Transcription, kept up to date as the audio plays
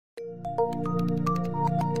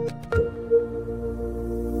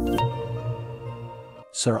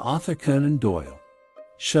Sir Arthur Conan Doyle.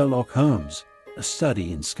 Sherlock Holmes, A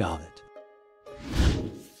Study in Scarlet.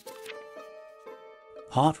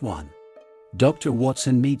 Part 1. Dr.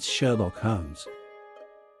 Watson meets Sherlock Holmes.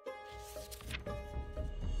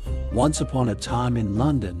 Once upon a time in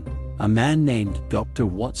London, a man named Dr.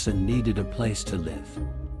 Watson needed a place to live.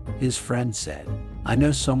 His friend said, "I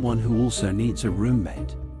know someone who also needs a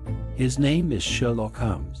roommate. His name is Sherlock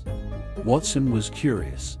Holmes." Watson was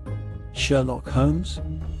curious. "Sherlock Holmes?"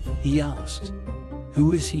 he asked.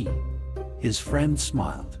 "Who is he?" His friend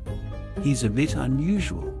smiled. "He's a bit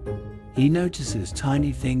unusual. He notices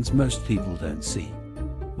tiny things most people don't see.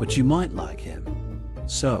 But you might like him."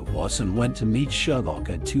 So Watson went to meet Sherlock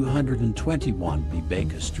at 221B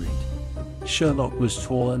Baker Street. Sherlock was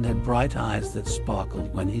tall and had bright eyes that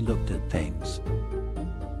sparkled when he looked at things.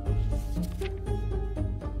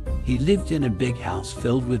 He lived in a big house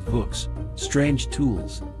filled with books, strange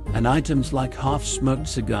tools, and items like half-smoked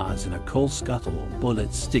cigars and a coal scuttle or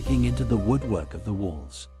bullets sticking into the woodwork of the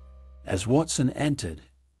walls. As Watson entered,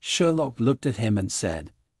 Sherlock looked at him and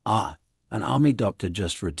said, "Ah, an army doctor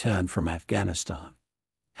just returned from Afghanistan.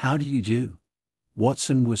 How do you do?"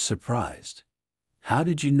 Watson was surprised. "How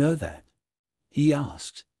did you know that?" he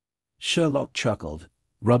asked. Sherlock chuckled,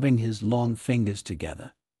 rubbing his long fingers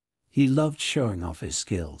together. He loved showing off his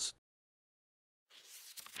skills.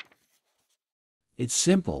 "It's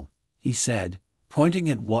simple," he said, pointing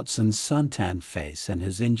at Watson's suntanned face and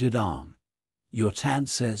his injured arm. "Your tan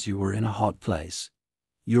says you were in a hot place.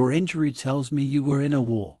 Your injury tells me you were in a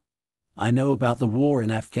war. I know about the war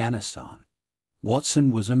in Afghanistan."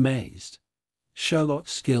 Watson was amazed.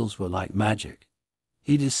 Sherlock's skills were like magic.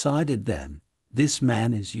 He decided then, this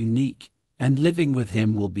man is unique, and living with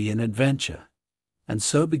him will be an adventure. And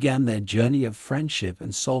so began their journey of friendship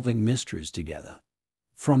and solving mysteries together.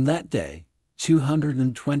 From that day,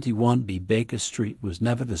 221B Baker Street was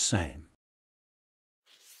never the same.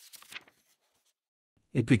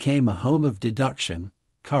 It became a home of deduction,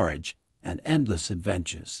 courage, and endless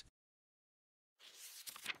adventures.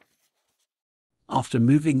 After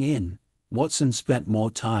moving in, Watson spent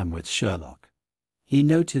more time with Sherlock. He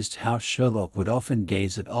noticed how Sherlock would often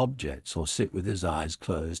gaze at objects or sit with his eyes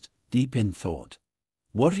closed, deep in thought.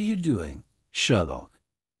 "What are you doing, Sherlock?"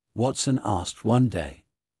 Watson asked one day.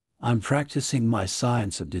 "I'm practicing my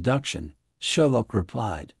science of deduction," Sherlock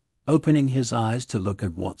replied, opening his eyes to look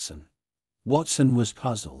at Watson. Watson was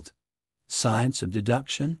puzzled. "Science of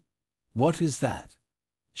deduction? What is that?"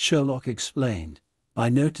 Sherlock explained, "By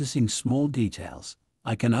noticing small details,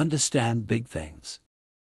 I can understand big things.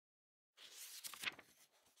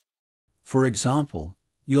 For example,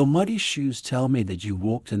 your muddy shoes tell me that you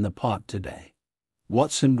walked in the park today."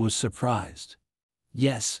 Watson was surprised.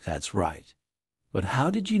 "Yes, that's right. But how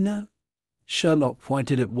did you know?" Sherlock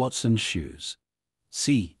pointed at Watson's shoes.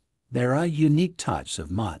 "See, there are unique types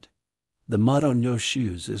of mud. The mud on your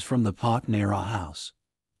shoes is from the park near our house.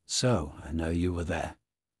 So, I know you were there."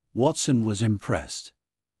 Watson was impressed.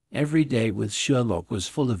 Every day with Sherlock was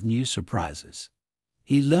full of new surprises.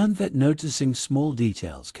 He learned that noticing small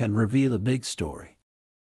details can reveal a big story.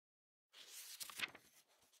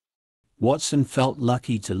 Watson felt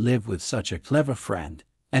lucky to live with such a clever friend,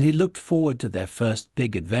 and he looked forward to their first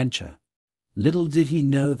big adventure. Little did he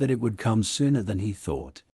know that it would come sooner than he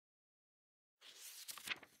thought.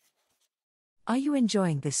 Are you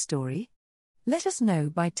enjoying this story? Let us know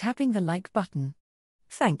by tapping the like button.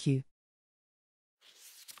 Thank you.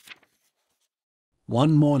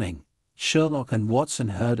 One morning, Sherlock and Watson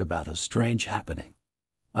heard about a strange happening.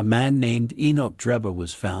 A man named Enoch Drebber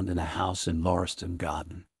was found in a house in Lauriston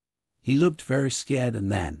Garden. He looked very scared and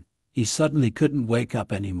then, he suddenly couldn't wake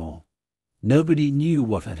up anymore. Nobody knew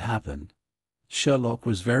what had happened. Sherlock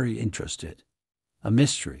was very interested. "A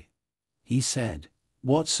mystery," he said.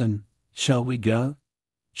 "Watson, shall we go?"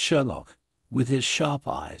 Sherlock, with his sharp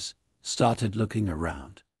eyes, started looking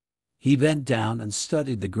around. He bent down and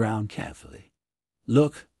studied the ground carefully.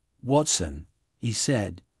 "Look, Watson," he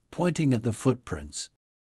said, pointing at the footprints.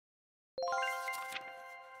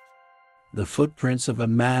 "The footprints of a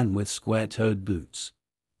man with square-toed boots.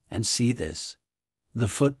 And see this. The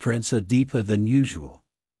footprints are deeper than usual.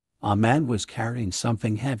 Our man was carrying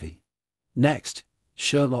something heavy." Next,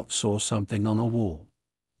 Sherlock saw something on a wall.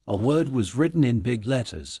 A word was written in big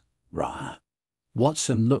letters, "Ra."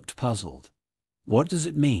 Watson looked puzzled. "What does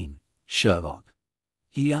it mean, Sherlock?"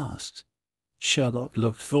 he asked. Sherlock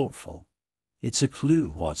looked thoughtful. "It's a clue,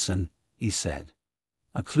 Watson," he said.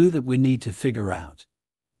 "A clue that we need to figure out."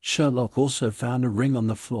 Sherlock also found a ring on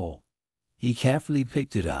the floor. He carefully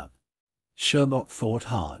picked it up. Sherlock thought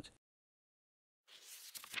hard.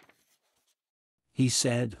 He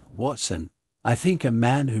said, "Watson, I think a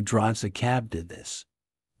man who drives a cab did this.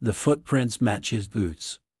 The footprints match his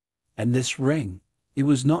boots. And this ring, it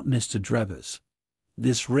was not Mr. Drebber's.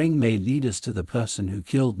 This ring may lead us to the person who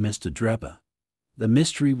killed Mr. Drebber. The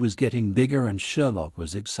mystery was getting bigger and Sherlock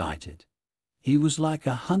was excited. He was like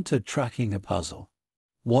a hunter tracking a puzzle.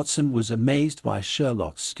 Watson was amazed by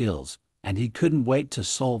Sherlock's skills, and he couldn't wait to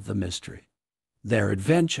solve the mystery. Their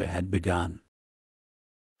adventure had begun.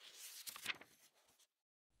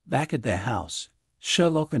 Back at their house,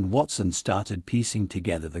 Sherlock and Watson started piecing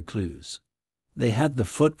together the clues. They had the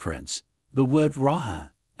footprints, the word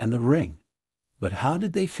Raha, and the ring. But how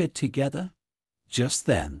did they fit together? Just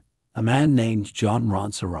then, a man named John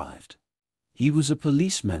Rance arrived. He was a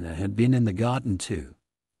policeman and had been in the garden too.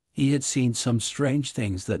 He had seen some strange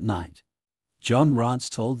things that night. John Rance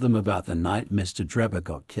told them about the night Mr. Drebber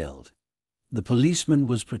got killed. The policeman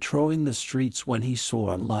was patrolling the streets when he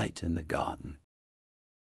saw a light in the garden.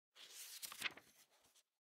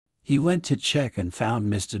 He went to check and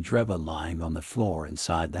found Mr. Drebber lying on the floor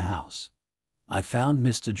inside the house. I found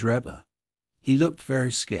Mr. Drebber. He looked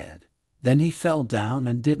very scared. Then he fell down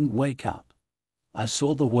and didn't wake up. I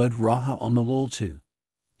saw the word Raha on the wall too.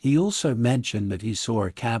 He also mentioned that he saw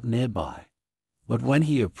a cab nearby. But when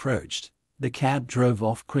he approached, the cab drove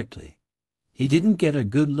off quickly. He didn't get a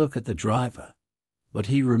good look at the driver, but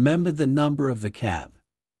he remembered the number of the cab.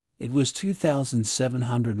 It was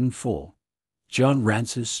 2704. John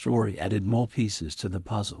Rance's story added more pieces to the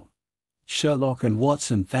puzzle. Sherlock and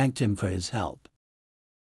Watson thanked him for his help.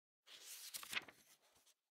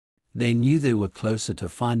 They knew they were closer to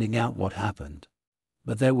finding out what happened,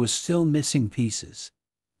 but there were still missing pieces.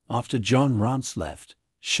 After John Rance left,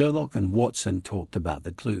 Sherlock and Watson talked about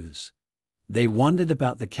the clues. They wondered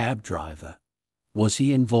about the cab driver. Was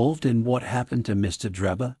he involved in what happened to Mr.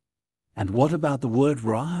 Drebber? And what about the word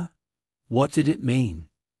Raha? What did it mean?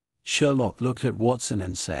 Sherlock looked at Watson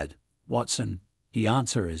and said, "Watson, the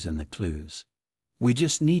answer is in the clues. We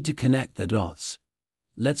just need to connect the dots.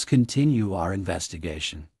 Let's continue our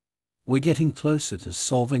investigation. We're getting closer to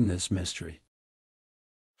solving this mystery."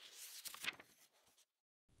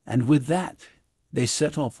 And with that, they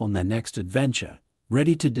set off on their next adventure,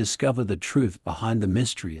 ready to discover the truth behind the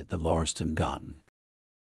mystery at the Lauriston Garden.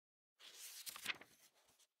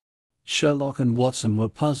 Sherlock and Watson were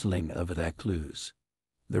puzzling over their clues.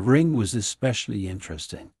 The ring was especially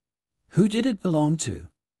interesting. Who did it belong to?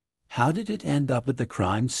 How did it end up at the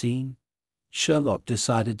crime scene? Sherlock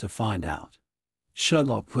decided to find out.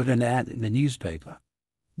 Sherlock put an ad in the newspaper.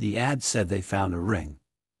 The ad said they found a ring.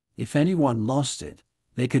 If anyone lost it,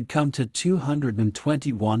 they could come to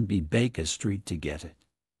 221B Baker Street to get it.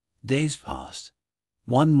 Days passed.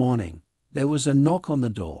 One morning, there was a knock on the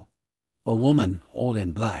door. A woman, all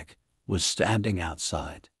in black, was standing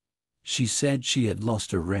outside. She said she had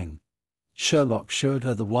lost a ring. Sherlock showed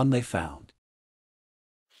her the one they found.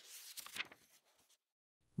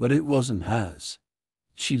 But it wasn't hers.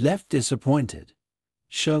 She left disappointed.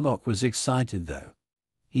 Sherlock was excited though.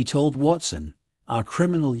 He told Watson, "Our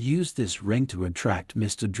criminal used this ring to attract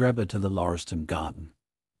Mr. Drebber to the Lauriston Garden."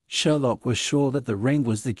 Sherlock was sure that the ring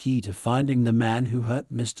was the key to finding the man who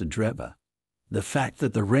hurt Mr. Drebber. The fact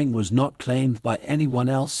that the ring was not claimed by anyone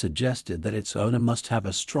else suggested that its owner must have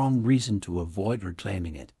a strong reason to avoid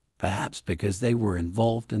reclaiming it, perhaps because they were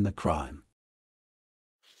involved in the crime.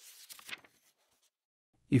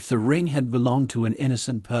 If the ring had belonged to an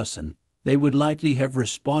innocent person, they would likely have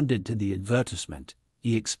responded to the advertisement,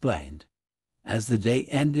 he explained. As the day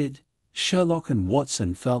ended, Sherlock and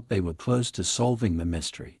Watson felt they were close to solving the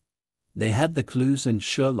mystery. They had the clues in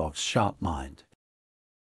Sherlock's sharp mind.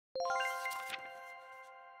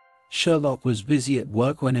 Sherlock was busy at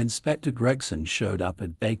work when Inspector Gregson showed up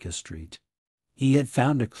at Baker Street. He had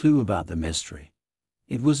found a clue about the mystery.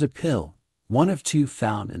 It was a pill, one of two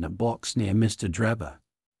found in a box near Mr. Drebber.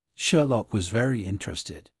 Sherlock was very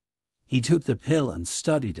interested. He took the pill and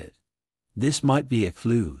studied it. "This might be a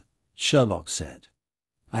clue," Sherlock said.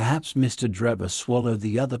 "Perhaps Mr. Drebber swallowed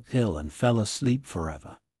the other pill and fell asleep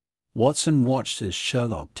forever." Watson watched as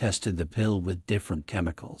Sherlock tested the pill with different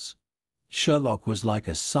chemicals. Sherlock was like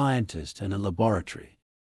a scientist in a laboratory.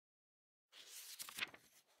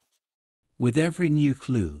 With every new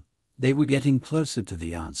clue, they were getting closer to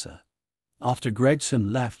the answer. After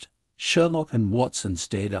Gregson left, Sherlock and Watson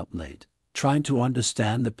stayed up late, trying to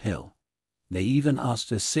understand the pill. They even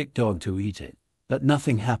asked a sick dog to eat it, but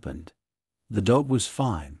nothing happened. The dog was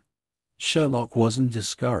fine. Sherlock wasn't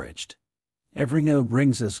discouraged. "Every no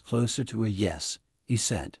brings us closer to a yes," he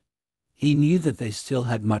said. He knew that they still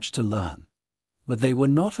had much to learn. But they were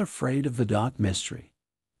not afraid of the dark mystery.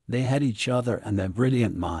 They had each other and their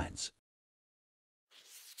brilliant minds.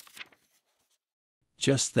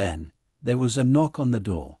 Just then, there was a knock on the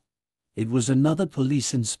door. It was another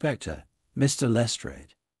police inspector, Mr.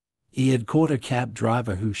 Lestrade. He had caught a cab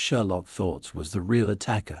driver who Sherlock thought was the real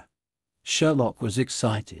attacker. Sherlock was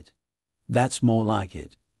excited. "That's more like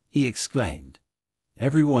it," he exclaimed.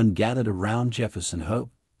 Everyone gathered around Jefferson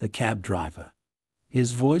Hope, the cab driver.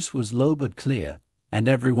 His voice was low but clear, and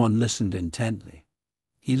everyone listened intently.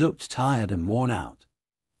 He looked tired and worn out.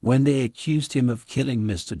 When they accused him of killing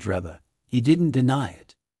Mr. Drebber, he didn't deny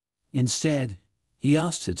it. Instead, he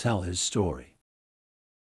asked to tell his story.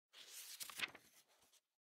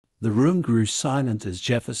 The room grew silent as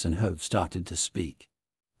Jefferson Hope started to speak.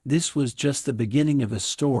 This was just the beginning of a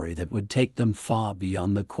story that would take them far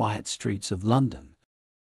beyond the quiet streets of London.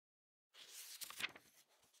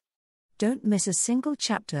 Don't miss a single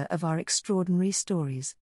chapter of our extraordinary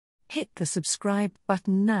stories. Hit the subscribe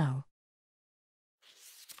button now.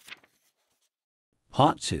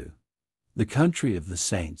 Part 2. The Country of the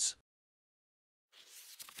Saints.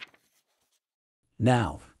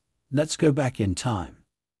 Now, let's go back in time.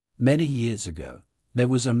 Many years ago, there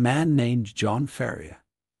was a man named John Ferrier.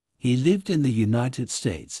 He lived in the United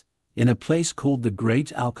States, in a place called the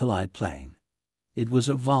Great Alkali Plain. It was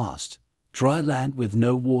a vast, dry land with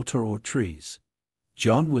no water or trees.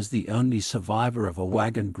 John was the only survivor of a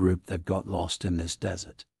wagon group that got lost in this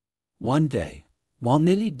desert. One day, while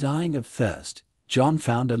nearly dying of thirst, John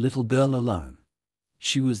found a little girl alone.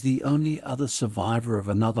 She was the only other survivor of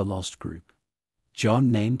another lost group.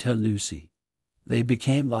 John named her Lucy. They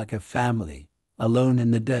became like a family, alone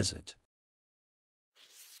in the desert.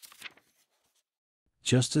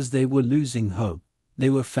 Just as they were losing hope, they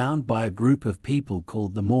were found by a group of people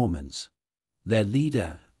called the Mormons. Their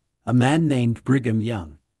leader, a man named Brigham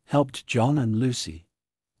Young, helped John and Lucy.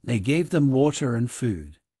 They gave them water and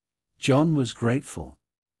food. John was grateful.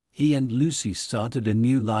 He and Lucy started a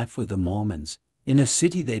new life with the Mormons, in a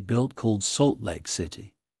city they built called Salt Lake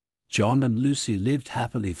City. John and Lucy lived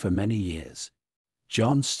happily for many years.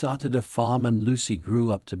 John started a farm and Lucy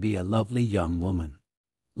grew up to be a lovely young woman.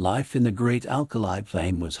 Life in the Great Alkali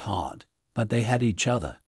Plain was hard, but they had each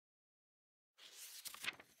other.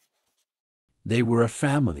 They were a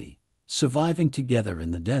family, surviving together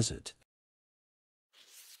in the desert.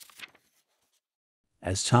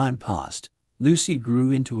 As time passed, Lucy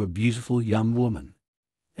grew into a beautiful young woman.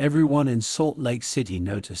 Everyone in Salt Lake City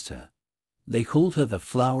noticed her. They called her the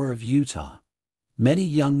Flower of Utah. Many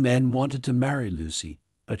young men wanted to marry Lucy,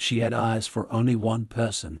 but she had eyes for only one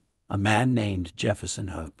person, a man named Jefferson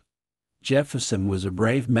Hope. Jefferson was a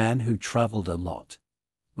brave man who traveled a lot.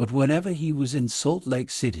 But whenever he was in Salt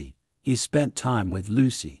Lake City, he spent time with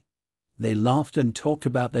Lucy. They laughed and talked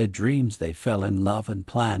about their dreams. They fell in love and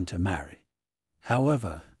planned to marry.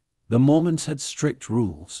 However, the Mormons had strict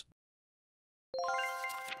rules.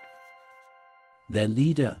 Their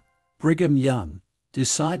leader, Brigham Young,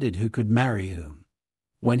 decided who could marry whom.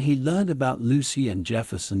 When he learned about Lucy and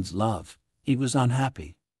Jefferson's love, he was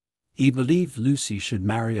unhappy. He believed Lucy should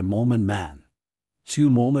marry a Mormon man. Two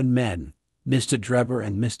Mormon men, Mr. Drebber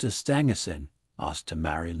and Mr. Stangerson, asked to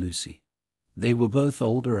marry Lucy. They were both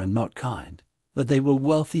older and not kind, but they were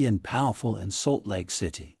wealthy and powerful in Salt Lake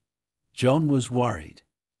City. John was worried.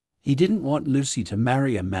 He didn't want Lucy to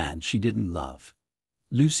marry a man she didn't love.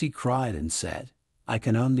 Lucy cried and said, "I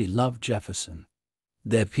can only love Jefferson."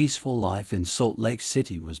 Their peaceful life in Salt Lake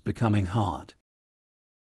City was becoming hard.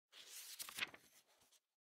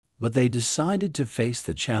 But they decided to face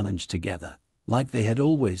the challenge together, like they had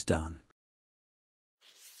always done.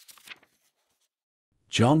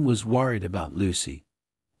 John was worried about Lucy.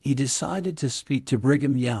 He decided to speak to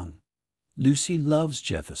Brigham Young. "Lucy loves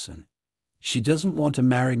Jefferson. She doesn't want to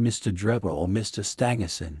marry Mr. Drebber or Mr.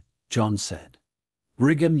 Stangerson," John said.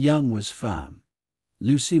 Brigham Young was firm.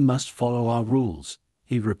 "Lucy must follow our rules,"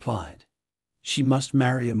 he replied. "She must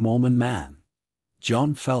marry a Mormon man."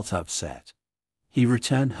 John felt upset. He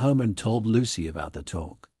returned home and told Lucy about the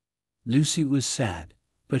talk. Lucy was sad,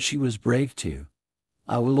 but she was brave too.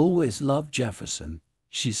 "I will always love Jefferson,"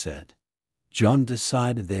 she said. John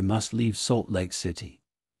decided they must leave Salt Lake City.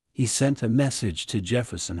 He sent a message to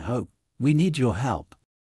Jefferson Hope, "We need your help.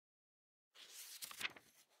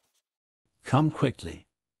 Come quickly."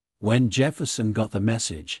 When Jefferson got the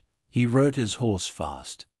message, he rode his horse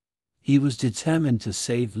fast. He was determined to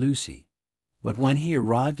save Lucy. But when he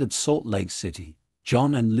arrived at Salt Lake City,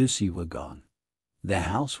 John and Lucy were gone. Their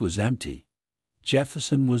house was empty.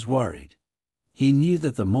 Jefferson was worried. He knew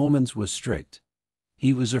that the Mormons were strict.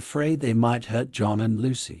 He was afraid they might hurt John and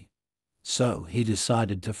Lucy. So he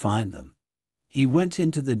decided to find them. He went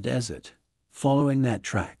into the desert, following their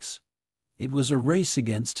tracks. It was a race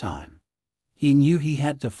against time. He knew he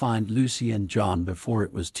had to find Lucy and John before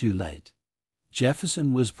it was too late.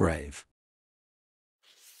 Jefferson was brave.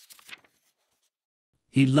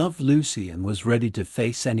 He loved Lucy and was ready to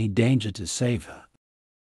face any danger to save her.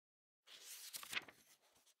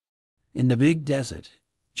 In the big desert,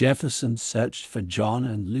 Jefferson searched for John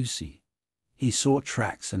and Lucy. He saw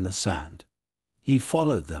tracks in the sand. He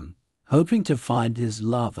followed them, hoping to find his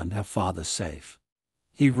love and her father safe.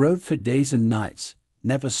 He rode for days and nights,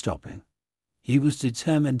 never stopping. He was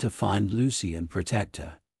determined to find Lucy and protect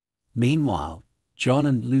her. Meanwhile, John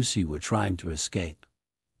and Lucy were trying to escape.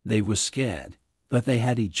 They were scared, but they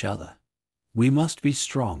had each other. "We must be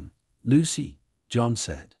strong, Lucy," John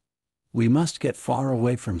said. "We must get far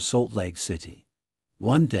away from Salt Lake City."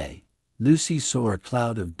 One day, Lucy saw a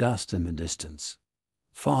cloud of dust in the distance.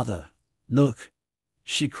 "Father, look,"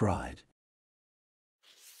 she cried.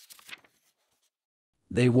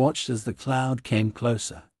 They watched as the cloud came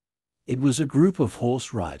closer. It was a group of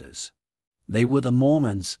horse riders. They were the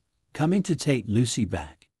Mormons, coming to take Lucy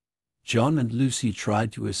back. John and Lucy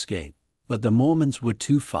tried to escape, but the Mormons were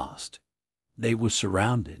too fast. They were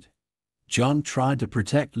surrounded. John tried to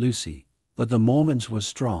protect Lucy, but the Mormons were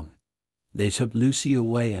strong. They took Lucy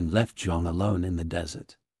away and left John alone in the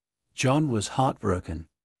desert. John was heartbroken.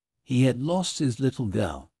 He had lost his little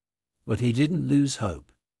girl, but he didn't lose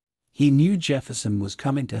hope. He knew Jefferson was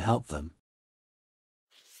coming to help them.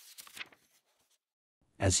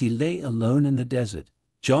 As he lay alone in the desert,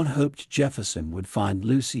 John hoped Jefferson would find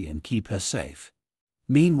Lucy and keep her safe.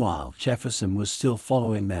 Meanwhile, Jefferson was still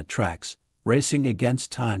following their tracks, racing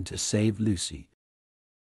against time to save Lucy.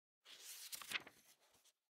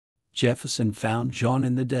 Jefferson found John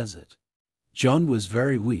in the desert. John was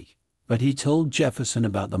very weak, but he told Jefferson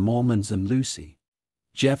about the Mormons and Lucy.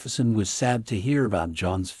 Jefferson was sad to hear about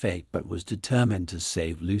John's fate but was determined to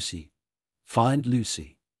save Lucy. "Find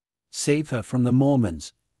Lucy. Save her from the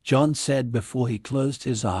Mormons," John said before he closed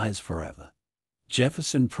his eyes forever.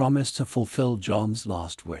 Jefferson promised to fulfill John's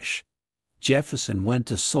last wish. Jefferson went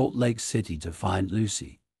to Salt Lake City to find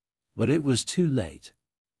Lucy. But it was too late.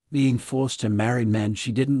 Being forced to marry men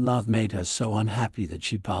she didn't love made her so unhappy that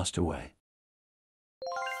she passed away.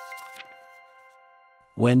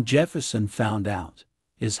 When Jefferson found out,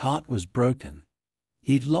 his heart was broken.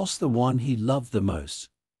 He'd lost the one he loved the most.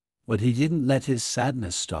 But he didn't let his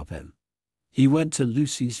sadness stop him. He went to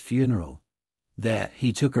Lucy's funeral. There,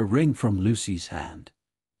 he took a ring from Lucy's hand.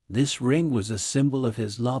 This ring was a symbol of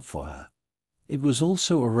his love for her. It was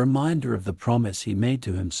also a reminder of the promise he made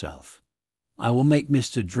to himself. "I will make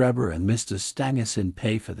Mr. Drebber and Mr. Stangerson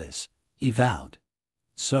pay for this," he vowed.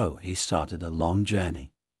 So he started a long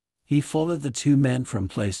journey. He followed the two men from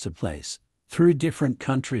place to place, through different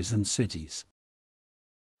countries and cities.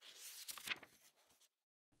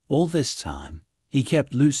 All this time, he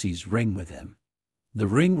kept Lucy's ring with him. The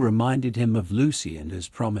ring reminded him of Lucy and his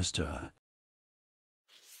promise to her.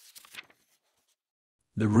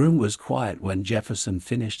 The room was quiet when Jefferson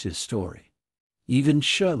finished his story. Even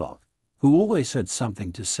Sherlock, who always had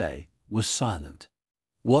something to say, was silent.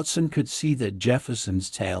 Watson could see that Jefferson's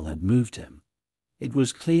tale had moved him. It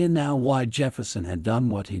was clear now why Jefferson had done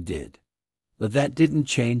what he did. But that didn't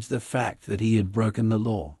change the fact that he had broken the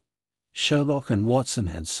law. Sherlock and Watson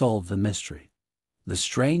had solved the mystery. The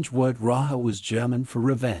strange word Rache was German for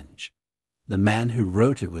revenge. The man who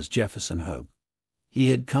wrote it was Jefferson Hope. He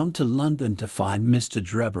had come to London to find Mr.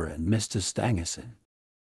 Drebber and Mr. Stangerson.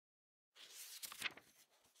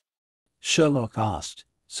 Sherlock asked,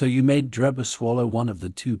 "So you made Drebber swallow one of the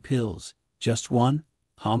two pills, just one,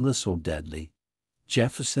 harmless or deadly?"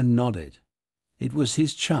 Jefferson nodded. It was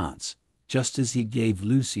his chance, just as he gave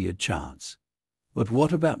Lucy a chance. "But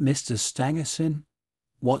what about Mr. Stangerson?"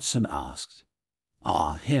 Watson asked.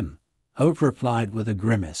 "Ah, him," Hope replied with a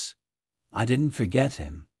grimace. "I didn't forget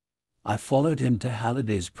him. I followed him to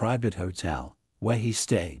Halliday's private hotel, where he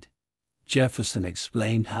stayed." Jefferson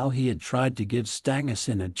explained how he had tried to give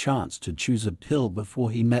Stangerson a chance to choose a pill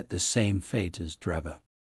before he met the same fate as Drebber.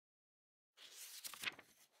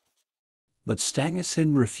 But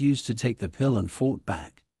Stangerson refused to take the pill and fought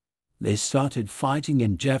back. They started fighting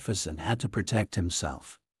and Jefferson had to protect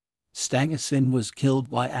himself. Stangerson was killed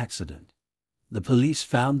by accident. The police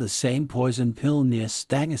found the same poison pill near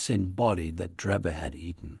Stangerson's body that Drebber had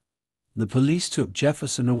eaten. The police took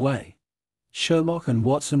Jefferson away. Sherlock and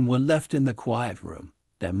Watson were left in the quiet room,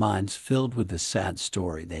 their minds filled with the sad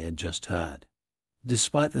story they had just heard.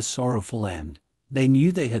 Despite the sorrowful end, they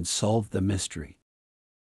knew they had solved the mystery.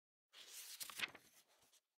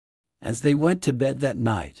 As they went to bed that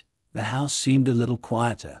night, the house seemed a little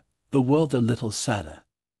quieter, the world a little sadder.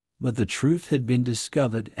 But the truth had been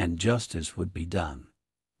discovered and justice would be done.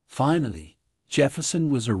 Finally, Jefferson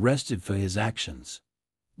was arrested for his actions,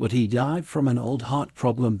 but he died from an old heart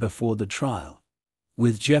problem before the trial.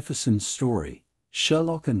 With Jefferson's story,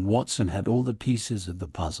 Sherlock and Watson had all the pieces of the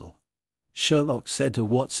puzzle. Sherlock said to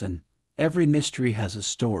Watson, "Every mystery has a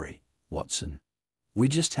story, Watson. We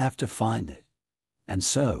just have to find it." And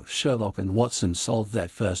so Sherlock and Watson solved their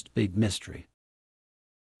first big mystery.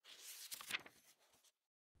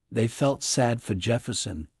 They felt sad for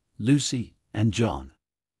Jefferson, Lucy, and John,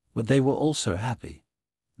 but they were also happy.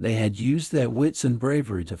 They had used their wits and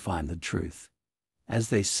bravery to find the truth. As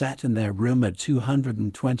they sat in their room at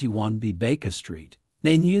 221B Baker Street,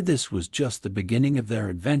 they knew this was just the beginning of their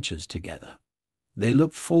adventures together. They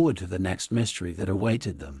looked forward to the next mystery that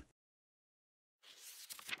awaited them.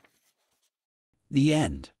 The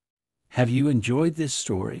end. Have you enjoyed this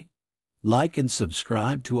story? Like and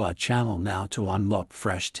subscribe to our channel now to unlock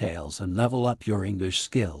fresh tales and level up your English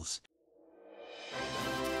skills.